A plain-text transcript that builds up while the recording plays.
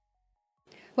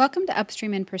Welcome to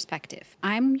Upstream in Perspective.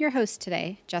 I'm your host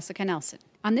today, Jessica Nelson.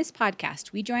 On this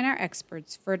podcast, we join our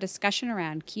experts for a discussion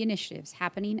around key initiatives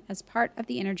happening as part of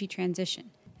the energy transition,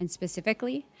 and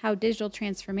specifically, how digital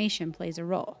transformation plays a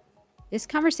role. This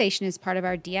conversation is part of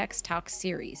our DX Talks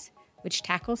series, which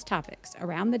tackles topics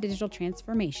around the digital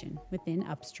transformation within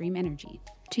upstream energy.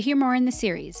 To hear more in the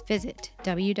series, visit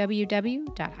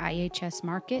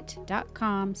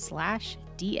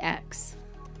www.ihsmarket.com/DX.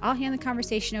 I'll hand the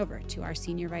conversation over to our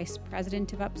Senior Vice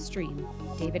President of Upstream,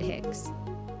 David Higgs.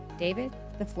 David,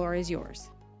 the floor is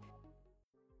yours.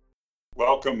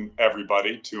 Welcome,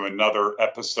 everybody, to another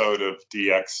episode of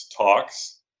DX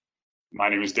Talks. My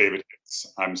name is David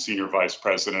Higgs. I'm Senior Vice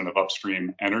President of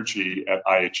Upstream Energy at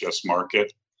IHS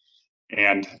Markit.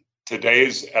 And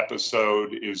today's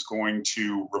episode is going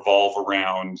to revolve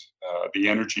around the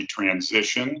energy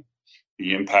transition,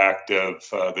 the impact of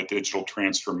the digital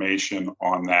transformation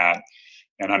on that.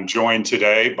 And I'm joined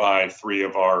today by three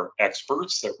of our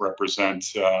experts that represent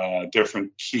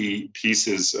different key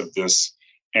pieces of this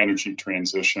energy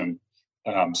transition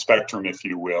spectrum, if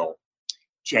you will.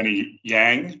 Jenny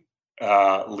Yang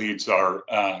leads our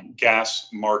gas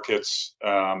markets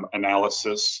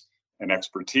analysis and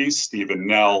expertise. Stephen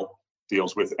Nell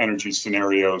deals with energy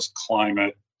scenarios,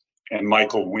 climate, and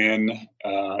Michael Wynn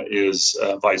is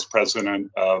Vice President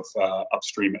of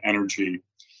Upstream Energy.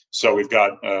 So we've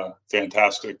got a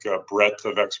fantastic breadth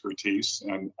of expertise,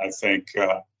 and I think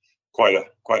quite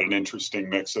an interesting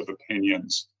mix of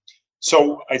opinions.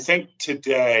 So I think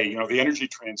today, the energy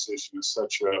transition is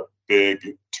such a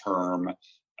big term.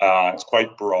 It's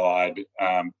quite broad,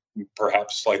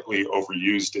 perhaps slightly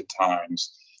overused at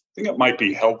times. I think it might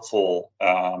be helpful,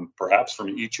 perhaps from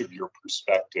each of your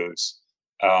perspectives,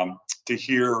 to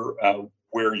hear how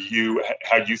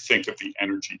you think of the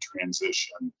energy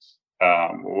transition.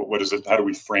 What is it? How do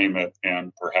we frame it?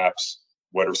 And perhaps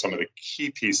what are some of the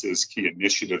key pieces, key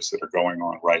initiatives that are going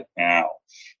on right now?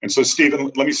 And so,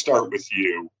 Stephen, let me start with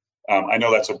you. I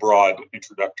know that's a broad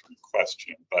introductory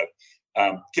question, but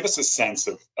give us a sense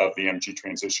of the energy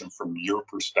transition from your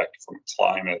perspective, from a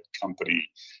climate company,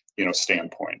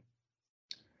 standpoint.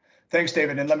 Thanks,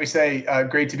 David. And let me say,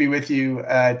 great to be with you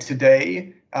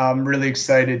today. I'm really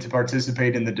excited to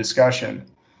participate in the discussion.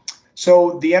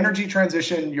 So the energy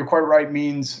transition, you're quite right,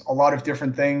 means a lot of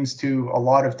different things to a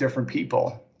lot of different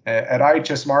people. At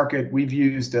IHS Markit, we've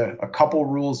used a couple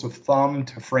rules of thumb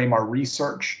to frame our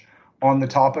research on the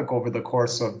topic over the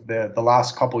course of the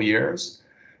last couple years.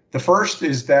 The first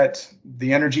is that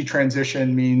the energy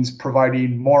transition means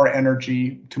providing more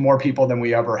energy to more people than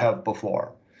we ever have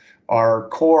before. Our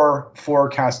core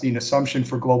forecasting assumption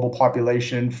for global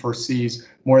population foresees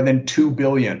more than 2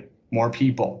 billion more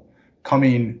people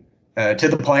coming to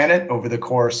the planet over the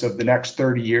course of the next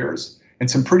 30 years, and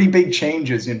some pretty big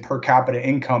changes in per capita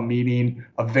income, meaning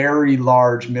a very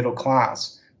large middle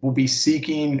class will be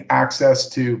seeking access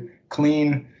to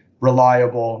clean,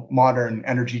 reliable, modern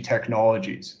energy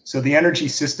technologies. So the energy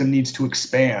system needs to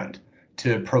expand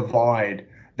to provide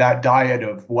that diet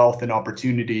of wealth and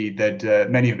opportunity that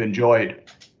many have enjoyed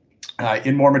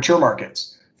in more mature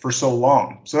markets for so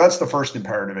long. So that's the first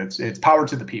imperative. It's power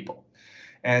to the people.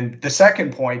 And the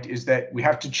second point is that we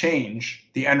have to change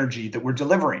the energy that we're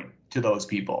delivering to those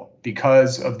people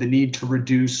because of the need to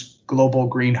reduce global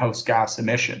greenhouse gas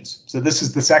emissions. So this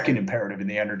is the second imperative in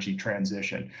the energy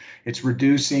transition. It's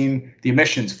reducing the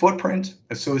emissions footprint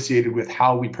associated with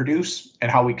how we produce and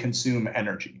how we consume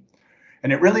energy.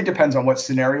 And it really depends on what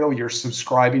scenario you're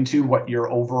subscribing to, what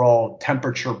your overall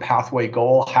temperature pathway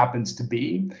goal happens to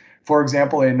be. For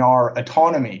example, in our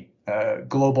autonomy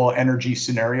global energy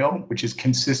scenario, which is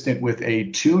consistent with a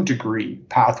 2-degree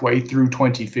pathway through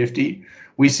 2050,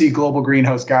 we see global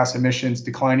greenhouse gas emissions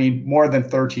declining more than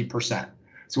 30%.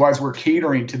 So as we're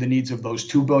catering to the needs of those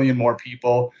 2 billion more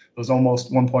people, those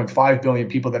almost 1.5 billion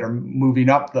people that are moving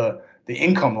up the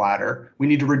income ladder, we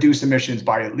need to reduce emissions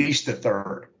by at least a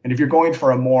third. And if you're going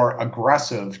for a more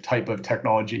aggressive type of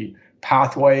technology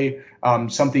pathway,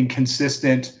 something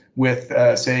consistent with,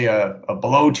 say, a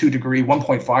below 2-degree,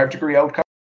 1.5-degree outcome,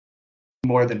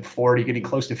 more than 40, getting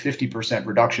close to 50%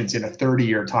 reductions in a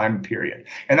 30-year time period.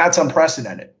 And that's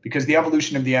unprecedented because the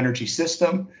evolution of the energy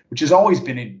system, which has always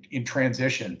been in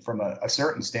transition from a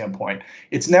certain standpoint,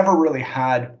 it's never really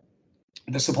had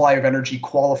the supply of energy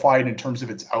qualified in terms of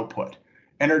its output.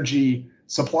 Energy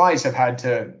supplies have had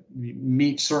to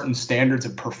meet certain standards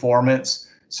of performance,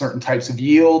 certain types of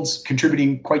yields,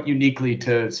 contributing quite uniquely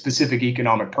to specific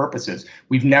economic purposes.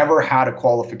 We've never had a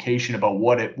qualification about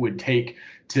what it would take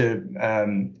to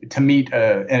meet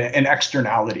an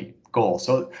externality goal.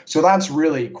 So that's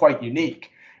really quite unique.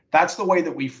 That's the way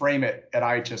that we frame it at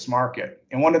IHS Markit.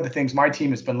 And one of the things my team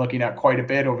has been looking at quite a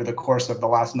bit over the course of the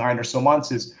last 9 or so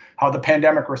months is how the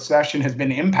pandemic recession has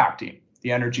been impacting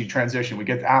the energy transition. We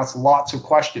get asked lots of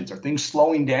questions. Are things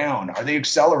slowing down? Are they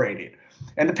accelerating?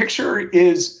 And the picture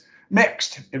is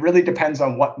mixed. It really depends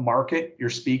on what market you're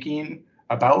speaking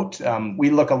about. We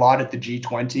look a lot at the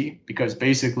G20 because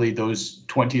basically those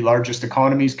 20 largest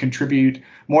economies contribute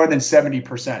more than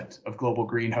 70% of global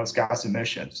greenhouse gas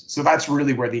emissions. So that's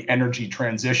really where the energy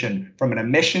transition from an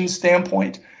emissions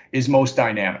standpoint is most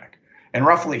dynamic. And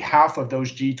roughly half of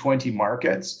those G20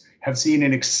 markets have seen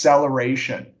an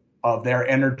acceleration of their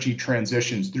energy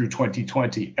transitions through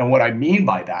 2020. And what I mean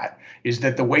by that is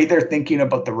that the way they're thinking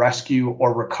about the rescue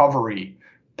or recovery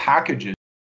packages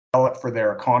developed for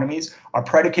their economies are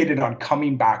predicated on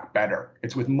coming back better.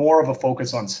 It's with more of a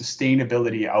focus on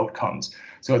sustainability outcomes.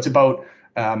 So it's about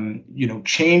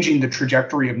changing the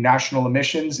trajectory of national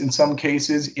emissions in some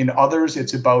cases. In others,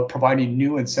 it's about providing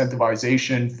new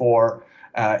incentivization for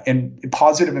and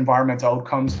positive environmental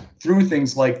outcomes through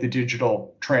things like the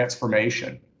digital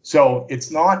transformation. So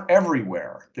it's not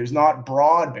everywhere. There's not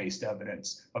broad-based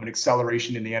evidence of an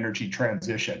acceleration in the energy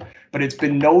transition, but it's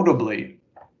been notably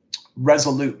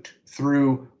resolute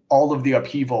through all of the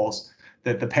upheavals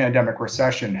that the pandemic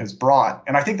recession has brought.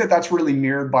 And I think that that's really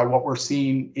mirrored by what we're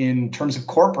seeing in terms of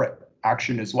corporate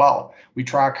action as well. We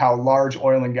track how large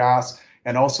oil and gas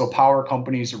and also power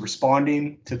companies are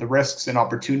responding to the risks and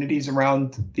opportunities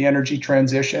around the energy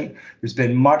transition. There's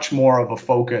been much more of a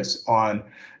focus on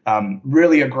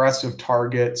really aggressive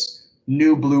targets,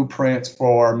 new blueprints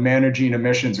for managing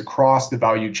emissions across the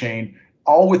value chain,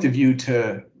 all with a view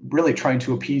to really trying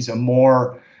to appease a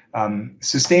more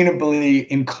sustainably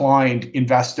inclined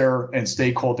investor and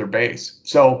stakeholder base.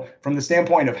 So from the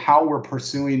standpoint of how we're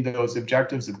pursuing those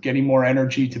objectives of getting more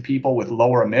energy to people with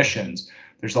lower emissions,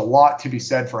 there's a lot to be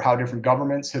said for how different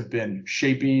governments have been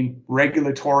shaping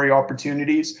regulatory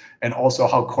opportunities and also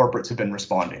how corporates have been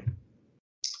responding.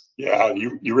 Yeah,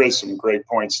 you raised some great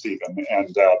points, Stephen. And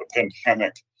the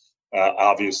pandemic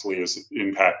obviously is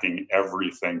impacting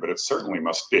everything, but it certainly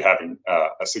must be having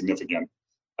a significant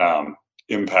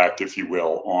impact, if you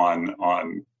will,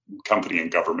 on company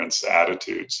and government's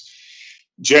attitudes.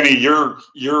 Jenny, you're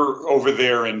over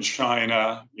there in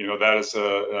China. You know, that is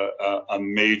a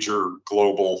major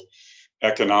global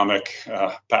economic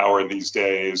power these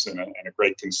days, and a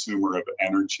great consumer of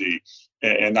energy,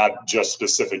 and not just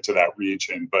specific to that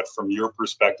region, but from your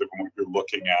perspective and what you're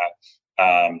looking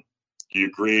at, do you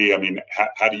agree? I mean,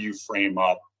 how do you frame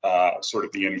up sort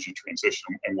of the energy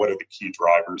transition, and what are the key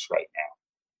drivers right now?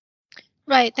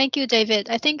 Right. Thank you, David.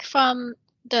 I think from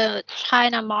the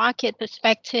China market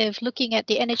perspective, looking at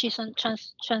the energy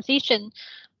transition,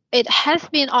 it has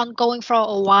been ongoing for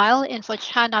a while. And for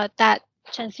China, that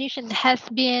transition has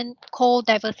been coal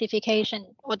diversification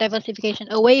or diversification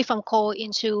away from coal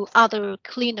into other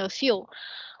cleaner fuel.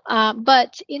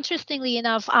 But interestingly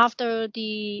enough, after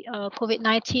the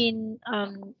COVID-19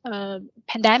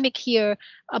 pandemic here,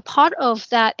 a part of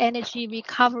that energy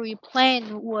recovery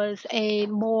plan was a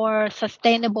more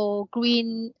sustainable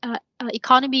green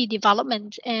economy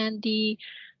development. And the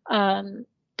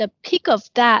peak of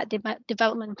that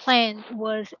development plan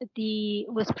was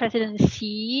President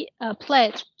Xi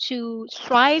pledge to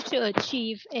strive to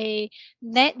achieve a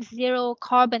net zero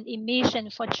carbon emission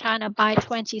for China by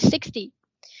 2060.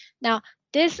 Now,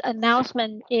 this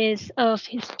announcement is of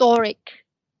historic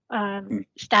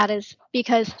status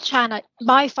because China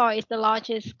by far is the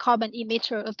largest carbon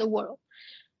emitter of the world.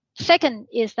 Second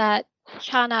is that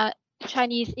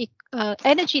Chinese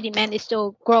energy demand is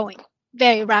still growing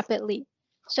very rapidly.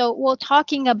 So we're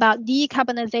talking about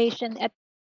decarbonization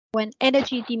when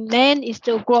energy demand is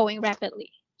still growing rapidly.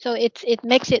 So it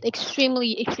makes it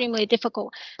extremely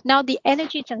difficult. Now, the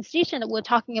energy transition that we're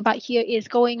talking about here is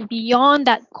going beyond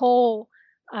that coal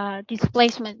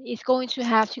displacement. It's going to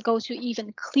have to go to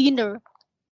even cleaner,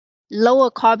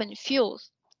 lower carbon fuels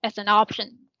as an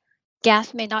option.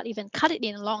 Gas may not even cut it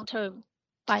in the long term.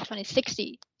 By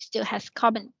 2060, still has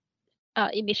carbon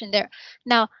emission there.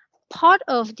 Now, part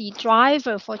of the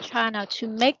driver for China to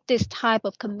make this type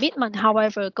of commitment,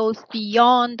 however, goes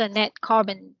beyond the net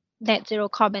zero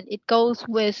carbon. It goes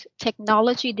with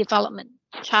technology development.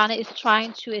 China is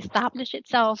trying to establish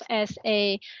itself as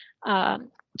a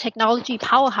technology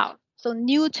powerhouse. So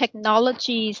new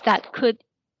technologies that could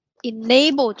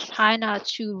enable China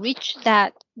to reach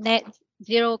that net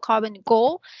zero carbon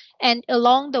goal, and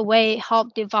along the way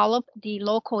help develop the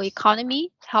local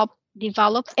economy, help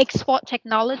develop export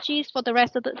technologies for the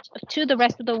rest of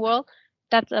the world.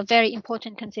 That's a very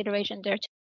important consideration there too.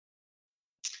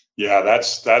 Yeah,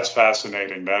 that's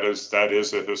fascinating. That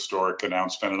is a historic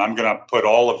announcement, and I'm going to put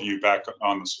all of you back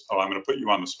on this. Oh, I'm going to put you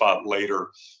on the spot later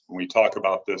when we talk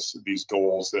about these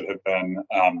goals that have been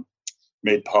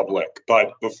made public.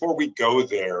 But before we go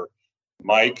there,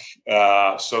 Mike,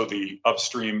 so the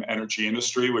upstream energy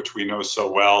industry, which we know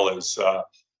so well, has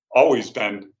always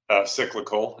been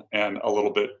cyclical and a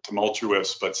little bit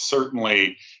tumultuous, but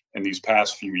certainly in these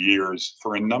past few years,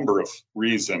 for a number of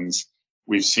reasons,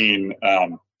 we've seen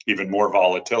even more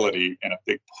volatility. And a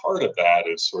big part of that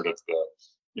is sort of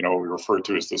what we refer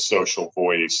to as the social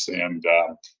voice and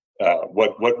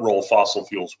what role fossil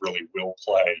fuels really will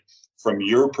play. From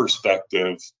your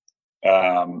perspective,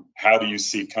 how do you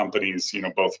see companies,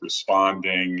 both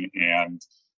responding and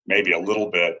maybe a little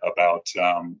bit about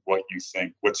what you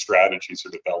think, what strategies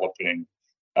are developing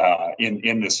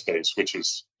in this space, which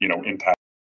is, impacting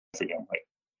significantly?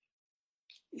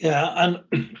 Yeah, and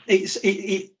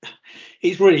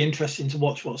it's really interesting to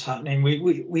watch what's happening.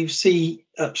 We see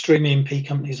upstream E&P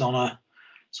companies on a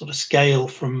sort of scale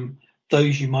from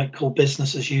those you might call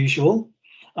business as usual,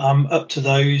 up to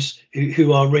those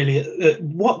who are really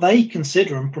what they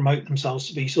consider and promote themselves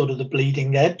to be sort of the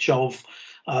bleeding edge of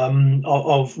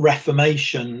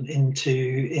reformation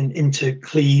into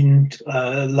clean,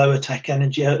 lower tech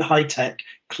energy, high tech,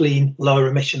 clean, lower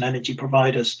emission energy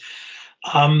providers.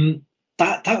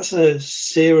 That's a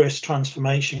serious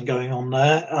transformation going on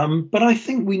there. But I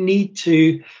think we need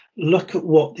to look at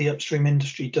what the upstream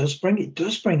industry does bring. It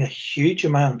does bring a huge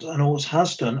amount, and always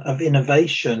has done, of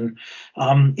innovation.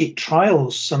 It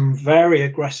trials some very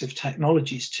aggressive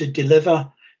technologies to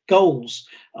deliver goals.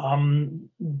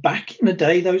 Back in the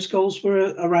day, those goals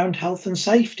were around health and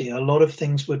safety. A lot of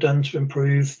things were done to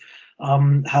improve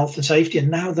health and safety,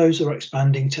 and now those are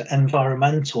expanding to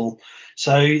environmental.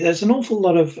 So there's an awful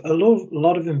lot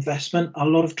of investment, a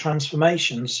lot of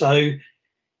transformation. So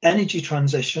energy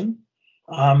transition,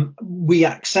 we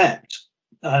accept,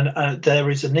 and there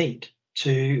is a need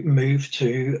to move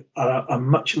to a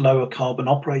much lower carbon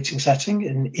operating setting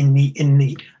in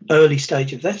the early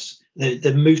stage of this.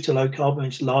 The move to low carbon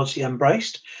is largely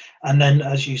embraced. And then,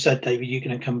 as you said, David, you're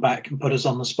going to come back and put us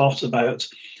on the spot about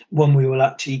when we will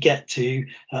actually get to,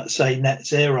 say, net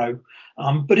zero.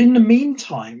 But in the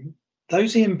meantime,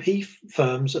 those E&P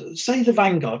firms, say the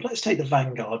Vanguard, let's take the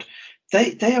Vanguard,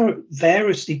 they are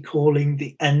variously calling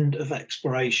the end of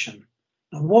exploration.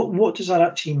 And what does that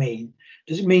actually mean?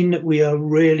 Does it mean that we are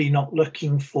really not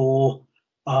looking for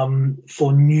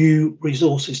new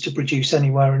resources to produce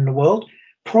anywhere in the world?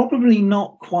 Probably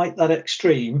not quite that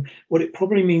extreme. What it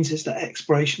probably means is that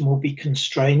exploration will be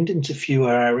constrained into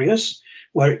fewer areas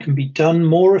where it can be done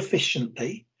more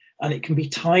efficiently, and it can be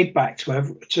tied back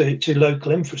to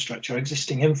local infrastructure,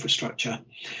 existing infrastructure.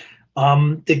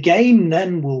 The game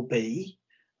then will be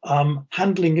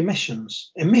handling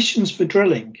emissions. Emissions for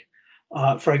drilling,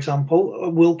 for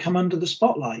example, will come under the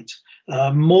spotlight.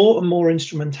 More and more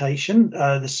instrumentation.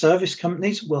 The service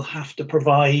companies will have to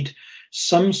provide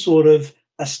some sort of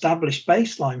established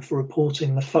baseline for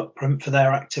reporting the footprint for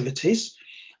their activities.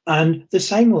 And the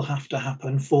same will have to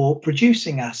happen for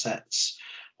producing assets.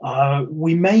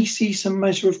 We may see some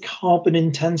measure of carbon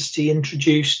intensity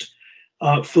introduced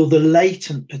for the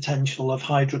latent potential of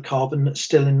hydrocarbon that's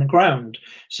still in the ground,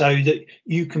 so that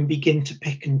you can begin to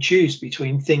pick and choose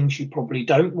between things you probably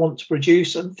don't want to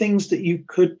produce and things that you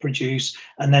could produce,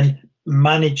 and then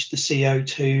manage the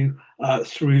CO2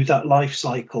 through that life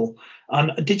cycle.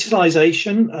 And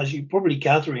digitalization, as you're probably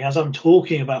gathering, as I'm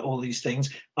talking about all these things,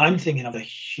 I'm thinking of a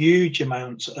huge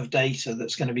amount of data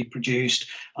that's going to be produced.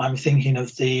 I'm thinking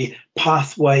of the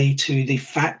pathway to the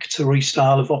factory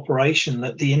style of operation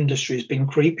that the industry has been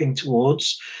creeping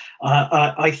towards.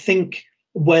 I think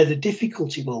where the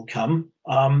difficulty will come,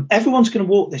 everyone's going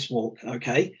to walk this walk,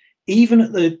 okay? Even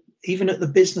at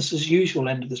the business as usual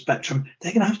end of the spectrum,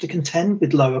 they're going to have to contend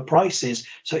with lower prices.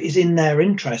 So it is in their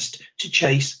interest to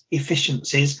chase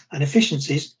efficiencies, and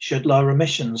efficiencies should lower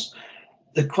emissions.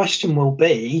 The question will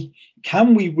be,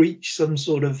 can we reach some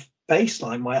sort of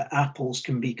baseline where apples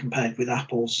can be compared with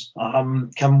apples?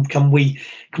 Can we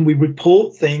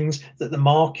report things that the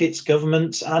markets,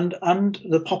 governments, and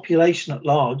the population at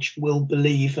large will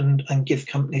believe and give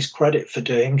companies credit for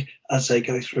doing as they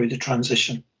go through the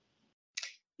transition?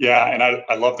 Yeah, and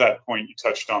I love that point you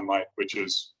touched on, Mike, which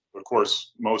is, of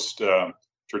course, most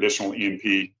traditional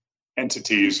E&P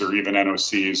entities or even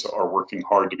NOCs are working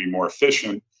hard to be more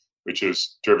efficient, which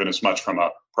is driven as much from a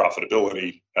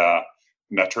profitability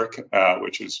metric,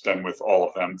 which has been with all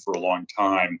of them for a long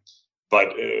time.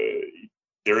 But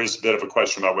there is a bit of a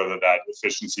question about whether that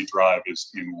efficiency drive is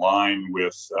in line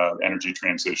with energy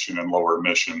transition and lower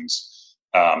emissions.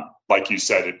 Like you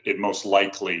said, it most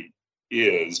likely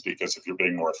is, because if you're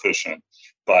being more efficient,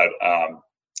 but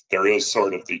there is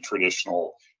sort of the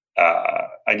traditional,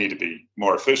 I need to be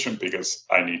more efficient because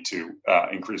I need to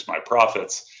increase my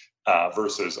profits,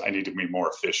 versus I need to be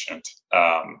more efficient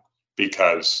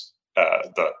because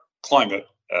the climate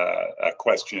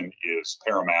question is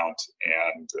paramount,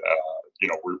 and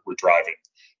we're driving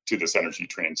to this energy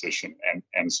transition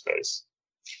and space.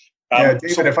 Yeah,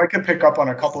 David, if I could pick up on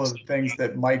a couple of things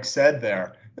that Mike said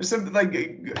there. There's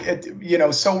something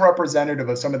so representative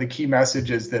of some of the key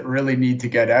messages that really need to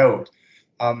get out.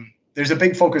 There's a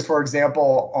big focus, for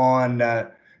example, on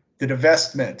the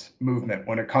divestment movement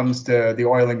when it comes to the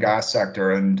oil and gas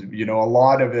sector. And, a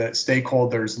lot of the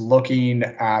stakeholders looking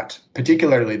at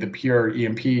particularly the pure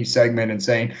E&P segment and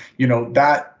saying,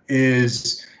 that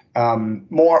is a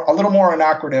little more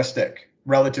anachronistic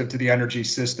relative to the energy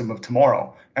system of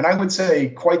tomorrow. And I would say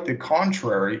quite the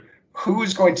contrary.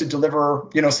 Who's going to deliver,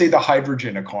 say the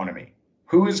hydrogen economy?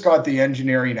 Who has got the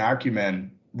engineering acumen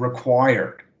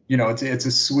required? It's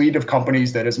a suite of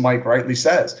companies that, as Mike rightly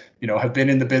says, have been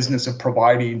in the business of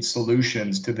providing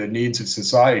solutions to the needs of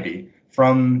society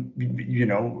from,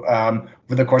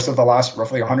 over the course of the last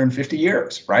roughly 150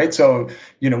 years, right? So,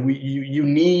 you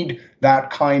need that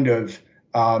kind of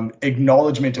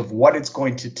acknowledgement of what it's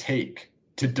going to take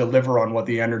to deliver on what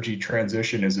the energy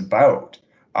transition is about.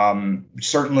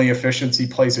 Certainly efficiency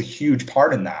plays a huge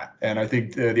part in that. And I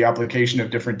think the application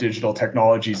of different digital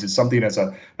technologies is something as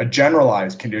a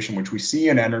generalized condition, which we see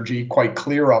in energy, quite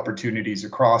clear opportunities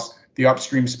across the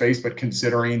upstream space, but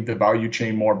considering the value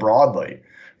chain more broadly,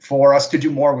 for us to do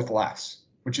more with less,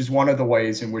 which is one of the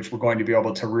ways in which we're going to be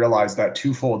able to realize that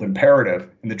twofold imperative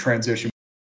in the transition,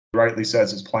 rightly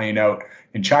says, is playing out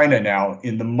in China now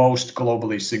in the most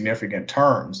globally significant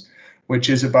terms, which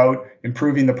is about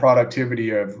improving the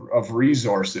productivity of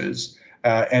resources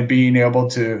and being able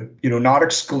to, not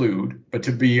exclude, but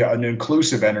to be an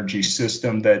inclusive energy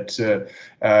system that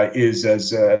is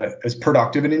as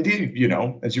productive and indeed,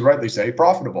 as you rightly say,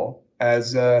 profitable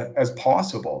as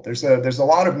possible. There's a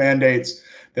lot of mandates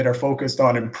that are focused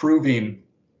on improving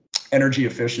energy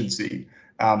efficiency.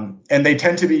 And they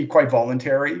tend to be quite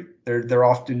voluntary. They're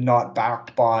often not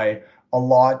backed by a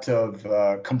lot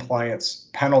of compliance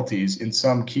penalties in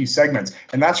some key segments.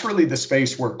 And that's really the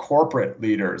space where corporate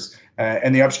leaders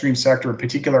and the upstream sector in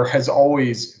particular has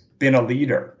always been a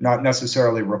leader, not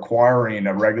necessarily requiring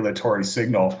a regulatory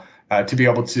signal to be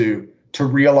able to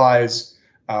realize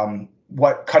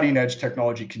what cutting edge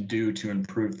technology can do to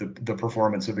improve the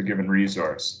performance of a given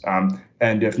resource.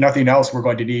 And if nothing else, we're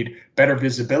going to need better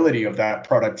visibility of that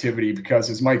productivity because,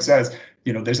 as Mike says,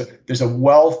 there's a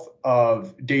wealth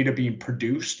of data being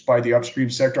produced by the upstream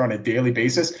sector on a daily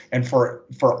basis. And for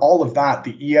all of that,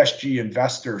 the ESG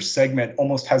investor segment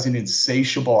almost has an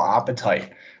insatiable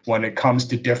appetite when it comes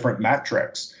to different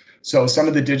metrics. So some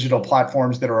of the digital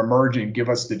platforms that are emerging give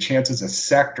us the chance as a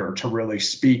sector to really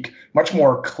speak much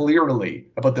more clearly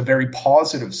about the very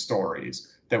positive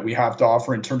stories that we have to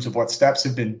offer in terms of what steps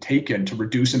have been taken to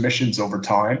reduce emissions over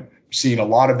time. We're seeing a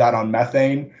lot of that on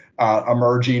methane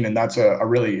emerging, and that's a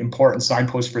really important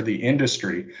signpost for the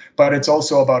industry. But it's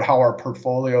also about how our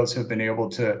portfolios have been able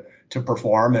to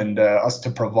perform and us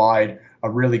to provide a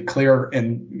really clear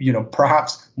and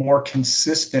perhaps more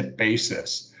consistent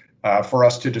basis for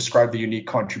us to describe the unique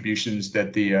contributions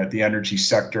that the energy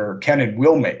sector can and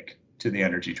will make to the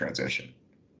energy transition.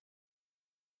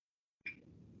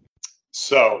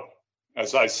 So,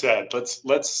 as I said,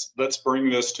 let's bring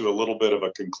this to a little bit of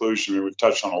a conclusion. I mean, we've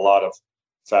touched on a lot of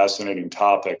fascinating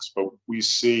topics, but we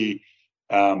see,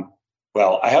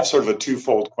 well, I have sort of a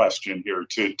twofold question here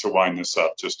to wind this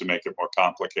up, just to make it more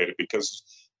complicated, because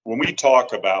when we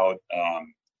talk about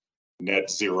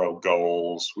net zero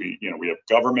goals, we have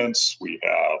governments, we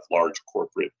have large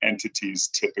corporate entities.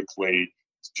 Typically,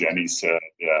 as Jenny said,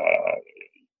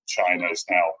 China has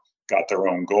now got their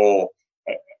own goal.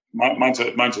 Mine's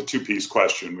a two-piece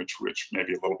question, which may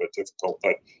be a little bit difficult,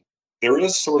 but there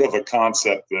is sort of a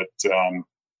concept that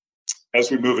as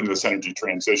we move into this energy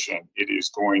transition, it is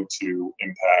going to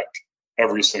impact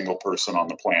every single person on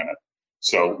the planet.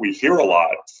 So we hear a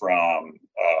lot from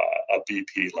a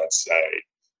BP, let's say,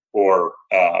 or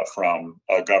from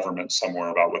a government somewhere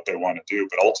about what they want to do,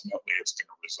 but ultimately it's going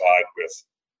to reside with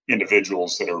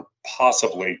individuals that are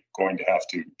possibly going to have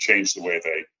to change the way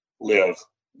they live.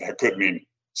 That could mean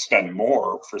spend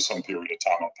more for some period of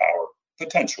time on power,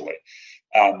 potentially.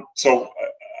 So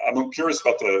I'm curious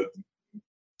about the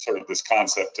sort of this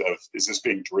concept of, is this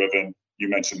being driven? You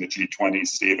mentioned the G20,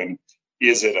 Stephen.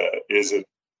 It's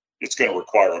going to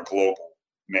require a global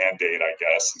mandate, I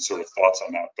guess, and sort of thoughts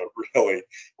on that. But really,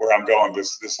 where I'm going,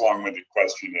 this long-winded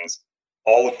question is,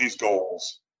 all of these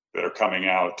goals that are coming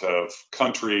out of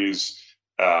countries,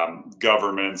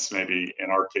 governments, maybe in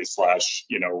our case,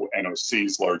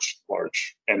 NOCs,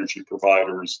 large energy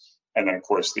providers, and then of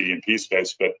course the E&P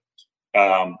space. But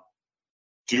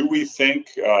do we think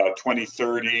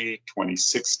 2030,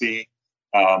 2060?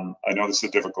 I know this is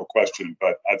a difficult question,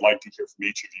 but I'd like to hear from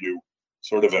each of you,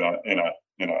 sort of in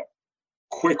a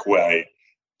quick way.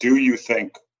 Do you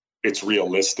think it's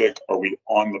realistic? Are we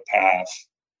on the path?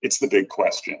 It's the big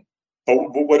question. But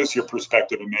what is your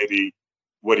perspective, and maybe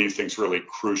what do you think is really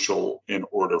crucial in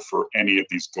order for any of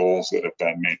these goals that have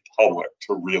been made public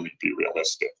to really be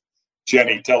realistic?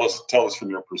 Jenny, tell us from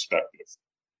your perspective.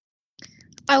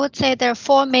 I would say there are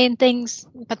four main things,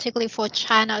 particularly for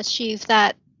China, achieve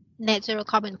that net zero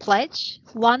carbon pledge.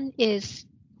 One is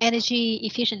energy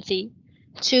efficiency.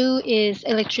 Two is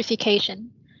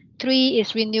electrification. Three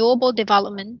is renewable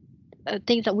development,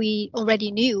 things that we already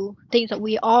knew, things that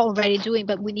we are already doing,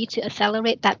 but we need to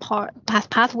accelerate that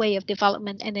pathway of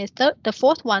development. And the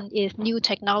fourth one is new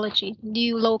technology,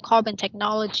 new low carbon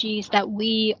technologies that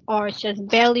we are just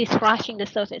barely scratching the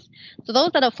surface. So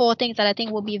those are the four things that I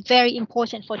think will be very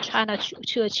important for China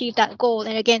to achieve that goal.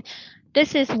 And again,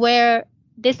 this is where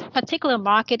this particular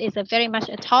market is very much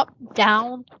a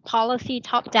top-down policy,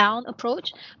 top-down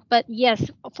approach. But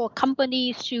yes, for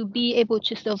companies to be able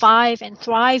to survive and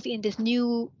thrive in this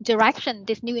new direction,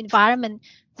 this new environment,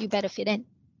 you better fit in.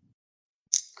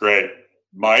 Great.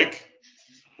 Mike,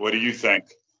 what do you think?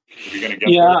 Are we going to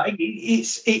get there?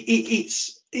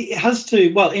 It has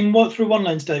to, well, through one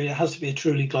lens, David, it has to be a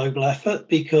truly global effort,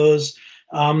 because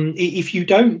if you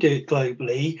don't do it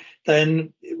globally,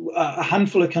 then a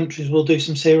handful of countries will do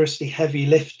some seriously heavy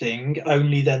lifting,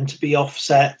 only then to be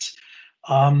offset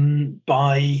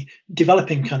by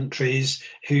developing countries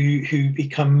who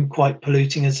become quite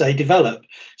polluting as they develop.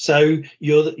 So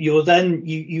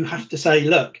you have to say,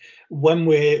 look, when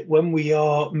we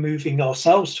are moving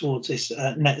ourselves towards this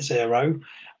net zero,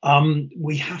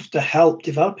 we have to help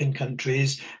developing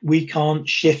countries. We can't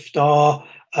shift our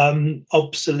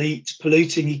obsolete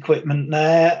polluting equipment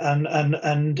there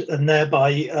and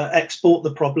thereby export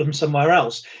the problem somewhere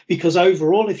else, because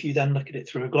overall, if you then look at it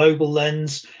through a global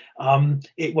lens,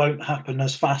 it won't happen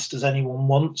as fast as anyone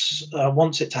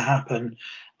wants it to happen.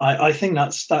 I think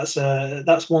that's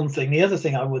one thing. The other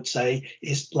thing I would say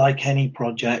is, like any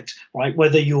project, right?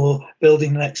 Whether you're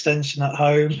building an extension at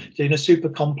home, doing a super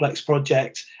complex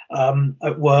project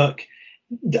at work,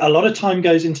 a lot of time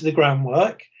goes into the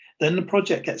groundwork. Then the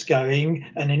project gets going,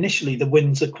 and initially the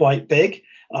wins are quite big.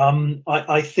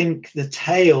 I think the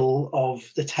tail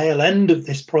end of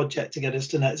this project to get us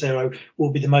to net zero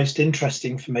will be the most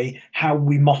interesting for me. How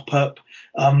we mop up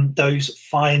those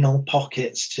final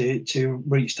pockets to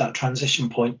reach that transition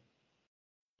point.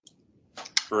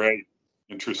 Great,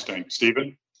 interesting,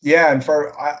 Stephen. Yeah, and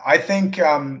I think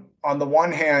on the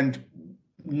one hand,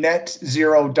 net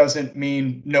zero doesn't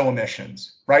mean no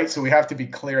emissions, right? So we have to be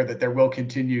clear that there will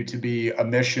continue to be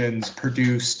emissions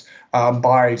produced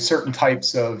by certain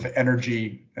types of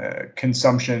energy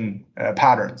consumption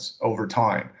patterns over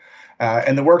time.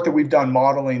 And the work that we've done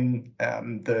modeling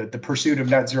the pursuit of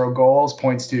net zero goals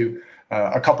points to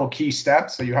a couple key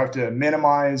steps. So you have to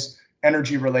minimize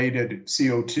energy-related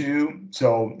CO2.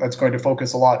 So that's going to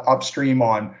focus a lot upstream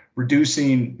on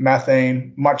reducing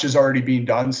methane. Much is already being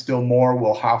done, still more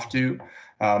will have to.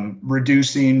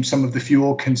 Reducing some of the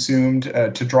fuel consumed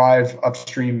to drive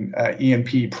upstream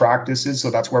E&P practices. So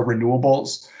that's where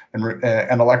renewables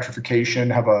and electrification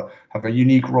have a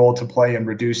unique role to play in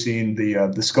reducing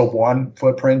the scope 1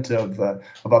 footprint of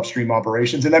upstream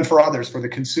operations. And then for others, for the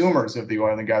consumers of the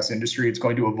oil and gas industry, it's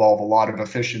going to involve a lot of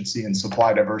efficiency and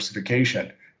supply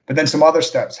diversification. But then some other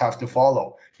steps have to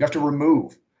follow. You have to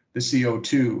remove the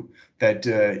CO2 that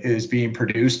is being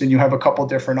produced, and you have a couple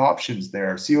different options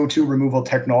there. CO2 removal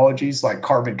technologies like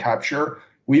carbon capture,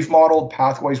 we've modeled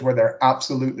pathways where they're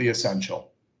absolutely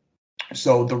essential.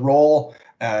 So the role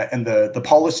and the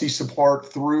policy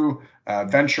support through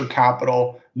venture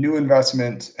capital, new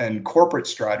investment, and corporate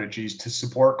strategies to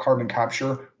support carbon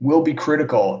capture will be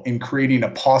critical in creating a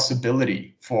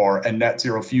possibility for a net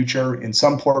zero future in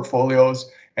some portfolios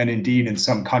and indeed in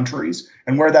some countries.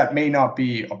 And where that may not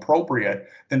be appropriate,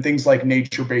 then things like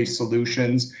nature-based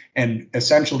solutions and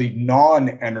essentially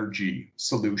non-energy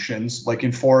solutions like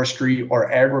in forestry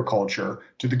or agriculture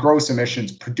to the gross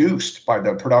emissions produced by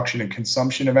the production and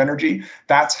consumption of energy,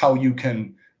 that's how you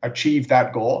can achieve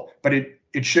that goal. But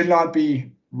it should not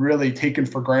be really taken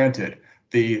for granted.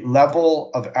 The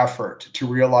level of effort to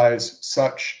realize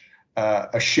such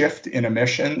a shift in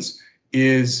emissions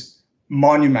is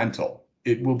monumental.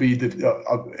 It will be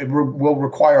will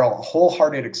require a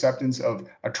wholehearted acceptance of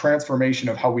a transformation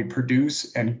of how we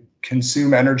produce and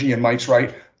consume energy. And Mike's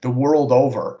right, the world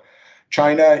over.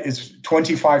 China is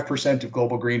 25% of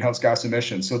global greenhouse gas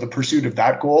emissions. So the pursuit of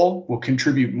that goal will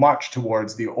contribute much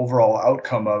towards the overall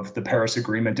outcome of the Paris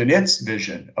Agreement and its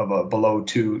vision of a below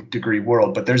 2-degree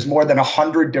world. But there's more than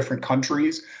 100 different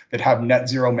countries that have net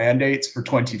zero mandates for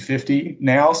 2050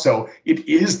 now. So it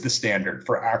is the standard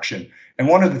for action. And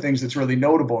one of the things that's really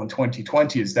notable in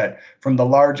 2020 is that from the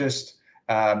largest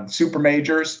super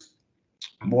majors,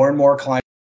 more and more clients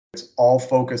all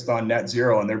focused on net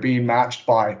zero, and they're being matched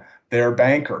by their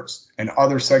bankers and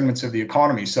other segments of the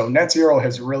economy. So net zero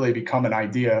has really become an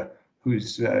idea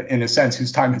whose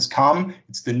time has come.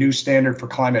 It's the new standard for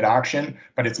climate action,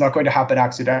 but it's not going to happen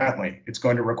accidentally. It's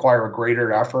going to require a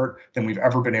greater effort than we've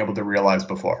ever been able to realize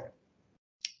before.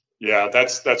 Yeah,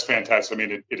 that's fantastic. I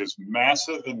mean, it is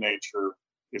massive in nature.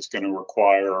 It's going to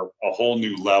require a whole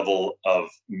new level of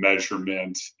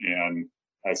measurement and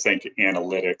I think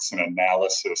analytics and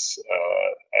analysis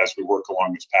as we work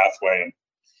along this pathway.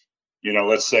 And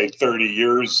let's say 30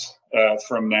 years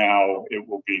from now, it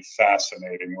will be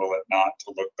fascinating, will it not,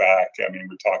 to look back? I mean,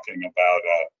 we're talking about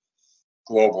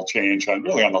global change on the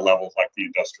level of like the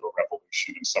Industrial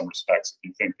Revolution in some respects. If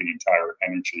you think the entire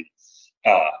energy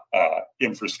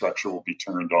infrastructure will be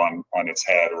turned on its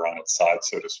head or on its side,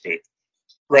 so to speak.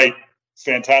 Great.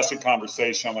 Fantastic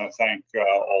conversation. I want to thank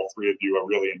all three of you. I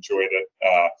really enjoyed it.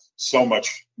 So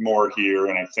much more here,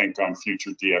 and I think on future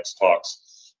DX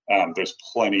Talks, there's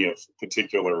plenty of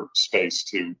particular space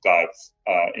to dive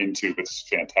into, but it's a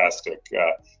fantastic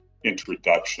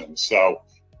introduction. So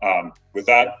with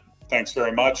that, thanks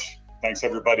very much. Thanks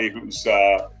everybody who's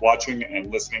watching and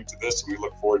listening to this. We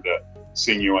look forward to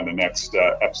seeing you on the next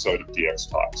episode of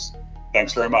DX Talks.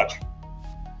 Thanks very much.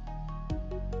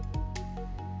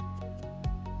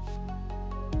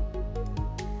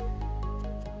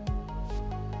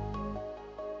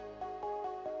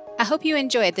 I hope you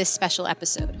enjoyed this special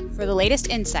episode. For the latest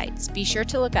insights, be sure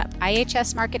to look up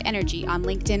IHS Markit Energy on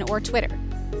LinkedIn or Twitter,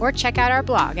 or check out our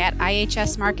blog at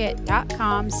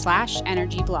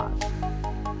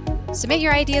ihsmarkit.com/energyblog. Submit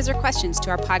your ideas or questions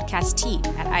to our podcast team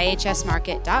at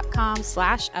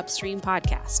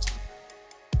ihsmarkit.com/upstreampodcast.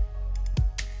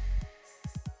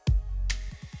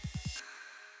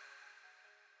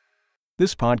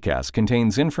 This podcast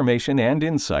contains information and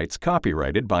insights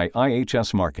copyrighted by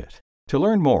IHS Markit. To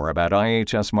learn more about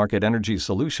IHS Markit Energy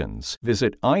Solutions,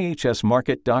 visit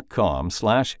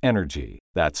ihsmarkit.com/energy.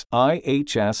 That's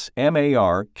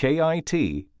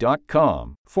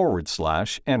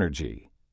ihsmarkit.com/energy.